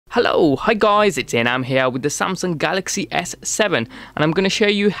Hello, hi guys, it's Anam here with the Samsung Galaxy S7 and I'm going to show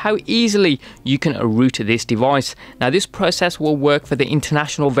you how easily you can root this device. Now this process will work for the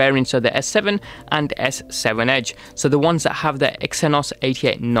international variants of the S7 and S7 Edge, so the ones that have the Exynos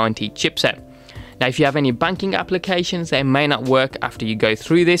 8890 chipset. Now if you have any banking applications, they may not work after you go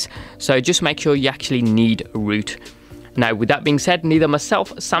through this, so just make sure you actually need root. Now with that being said, neither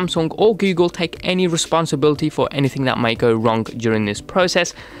myself, Samsung or Google take any responsibility for anything that may go wrong during this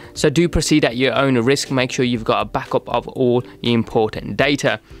process, so do proceed at your own risk. Make sure you've got a backup of all the important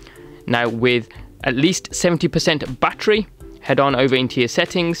data. Now with at least 70% battery, head on over into your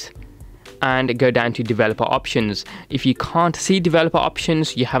settings and go down to developer options. If you can't see developer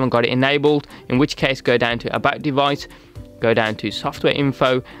options, you haven't got it enabled, in which case go down to about device, go down to software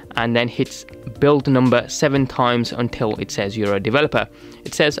info and then hit build number 7 times until it says you're a developer.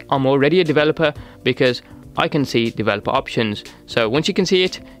 It says I'm already a developer because I can see developer options. So once you can see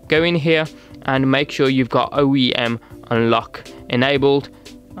it, go in here and make sure you've got OEM unlock enabled.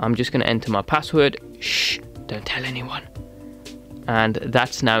 I'm just going to enter my password. Shh, don't tell anyone. And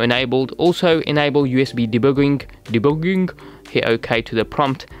that's now enabled. Also enable USB debugging, hit OK to the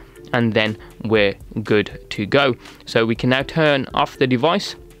prompt, and then we're good to go. So we can now turn off the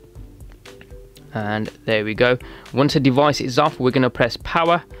device, and there we go. Once the device is off, we're going to press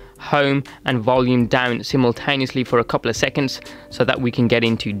power, home and volume down simultaneously for a couple of seconds so that we can get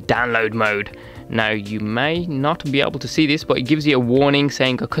into download mode. Now you may not be able to see this, but it gives you a warning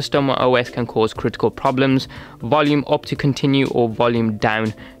saying a custom OS can cause critical problems. Volume up to continue or volume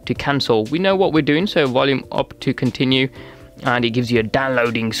down to cancel. We know what we're doing, so volume up to continue, and it gives you a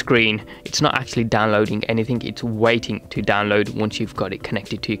downloading screen. It's not actually downloading anything, it's waiting to download once you've got it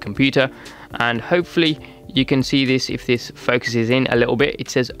connected to your computer. And hopefully you can see this if this focuses in a little bit. It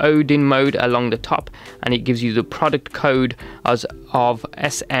says Odin mode along the top, and it gives you the product code as of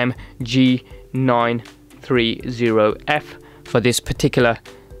SMG930F for this particular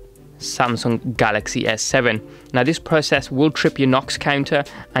Samsung Galaxy S7. Now this process will trip your Knox counter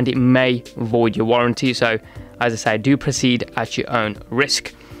and it may void your warranty, so as I say, do proceed at your own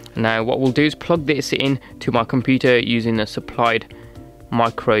risk. Now what we'll do is plug this in to my computer using a supplied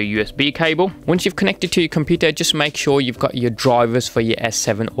micro USB cable. Once you've connected to your computer, just make sure you've got your drivers for your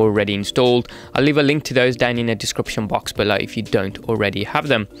S7 already installed. I'll leave a link to those down in the description box below if you don't already have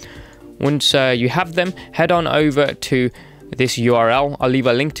them. Once you have them, head on over to this URL. I'll leave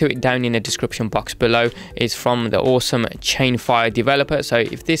a link to it down in the description box below. It's from the awesome Chainfire developer, so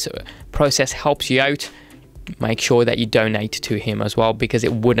if this process helps you out, make sure that you donate to him as well, because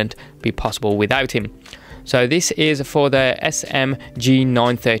it wouldn't be possible without him. So this is for the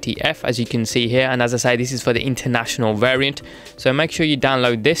SMG930F, as you can see here, and as I say, this is for the international variant, so make sure you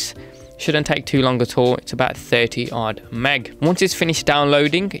download this. Shouldn't take too long at all. It's about 30 odd meg. Once it's finished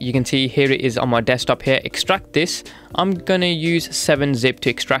downloading, you can see here it is on my desktop here. Extract this. I'm gonna use 7-zip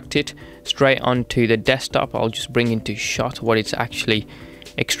to extract it straight onto the desktop. I'll just bring into shot what it's actually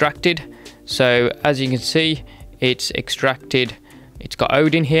extracted. So as you can see, it's extracted. It's got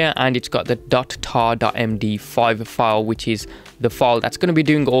Odin here and it's got the .tar.md5 file, which is the file that's going to be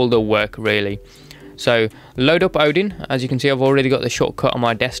doing all the work really. So load up Odin. As you can see, I've already got the shortcut on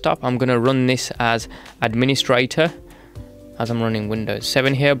my desktop. I'm going to run this as administrator as I'm running Windows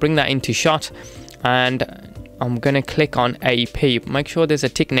 7 here. Bring that into shot and I'm going to click on AP. Make sure there's a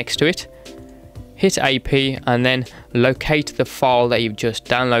tick next to it. Hit AP and then locate the file that you've just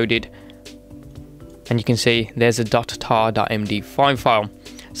downloaded. And you can see there's a .tar.md5 file.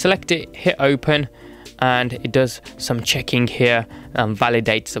 Select it, hit open, and it does some checking here and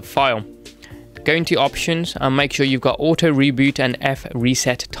validates the file. Go into options and make sure you've got auto reboot and F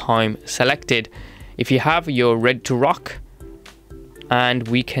reset time selected. If you have, you're ready to rock, and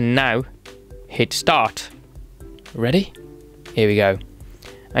we can now hit start. Ready? Here we go.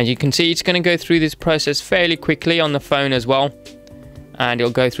 And you can see it's going to go through this process fairly quickly on the phone as well, and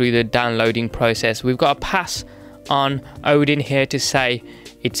it'll go through the downloading process. We've got a pass on Odin here to say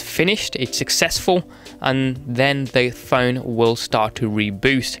it's finished, it's successful, and then the phone will start to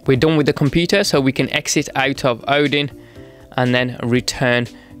reboot. We're done with the computer, so we can exit out of Odin and then return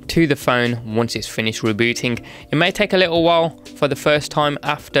to the phone once it's finished rebooting. It may take a little while for the first time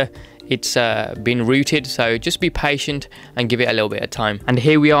after it's been rooted, so just be patient and give it a little bit of time. And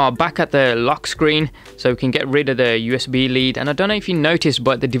here we are back at the lock screen, so we can get rid of the USB lead. And I don't know if you noticed,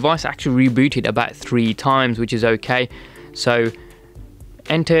 but the device actually rebooted about 3 times, which is okay. So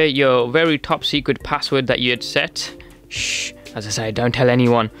enter your very top secret password that you had set. Shh, as I say, don't tell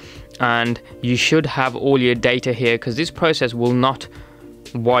anyone. And you should have all your data here, because this process will not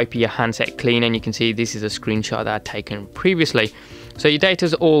wipe your handset clean. And you can see this is a screenshot that I'd taken previously. So your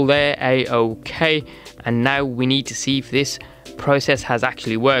data's all there, a-okay, and now we need to see if this process has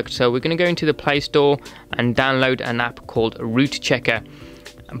actually worked. So we're going to go into the Play Store and download an app called Root Checker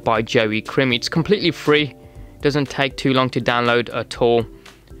by Joey Krim. It's completely free, doesn't take too long to download at all.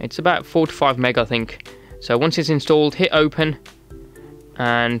 It's about 4 to 5 meg, I think. So once it's installed, hit open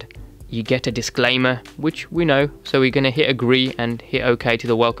and you get a disclaimer, which we know. So we're going to hit agree and hit OK to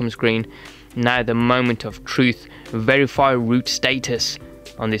the welcome screen. Now the moment of truth. Verify root status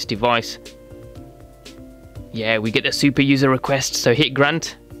on this device. Yeah, we get the super user request, so hit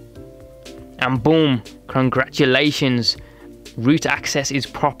grant. And boom, congratulations. Root access is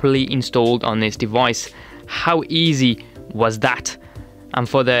properly installed on this device. How easy was that? And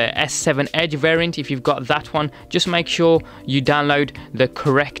for the S7 Edge variant, if you've got that one, just make sure you download the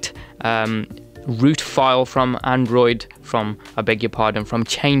correct root file from Android, from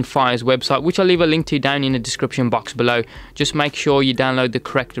Chainfire's website, which I'll leave a link to down in the description box below. Just make sure you download the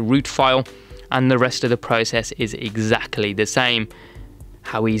correct root file and the rest of the process is exactly the same.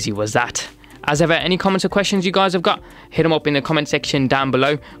 How easy was that? As ever, any comments or questions you guys have got, hit them up in the comment section down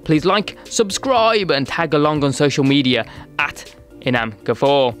below. Please like, subscribe and tag along on social media at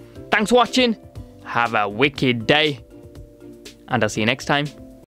InamGafoor. Thanks for watching, have a wicked day, and I'll see you next time.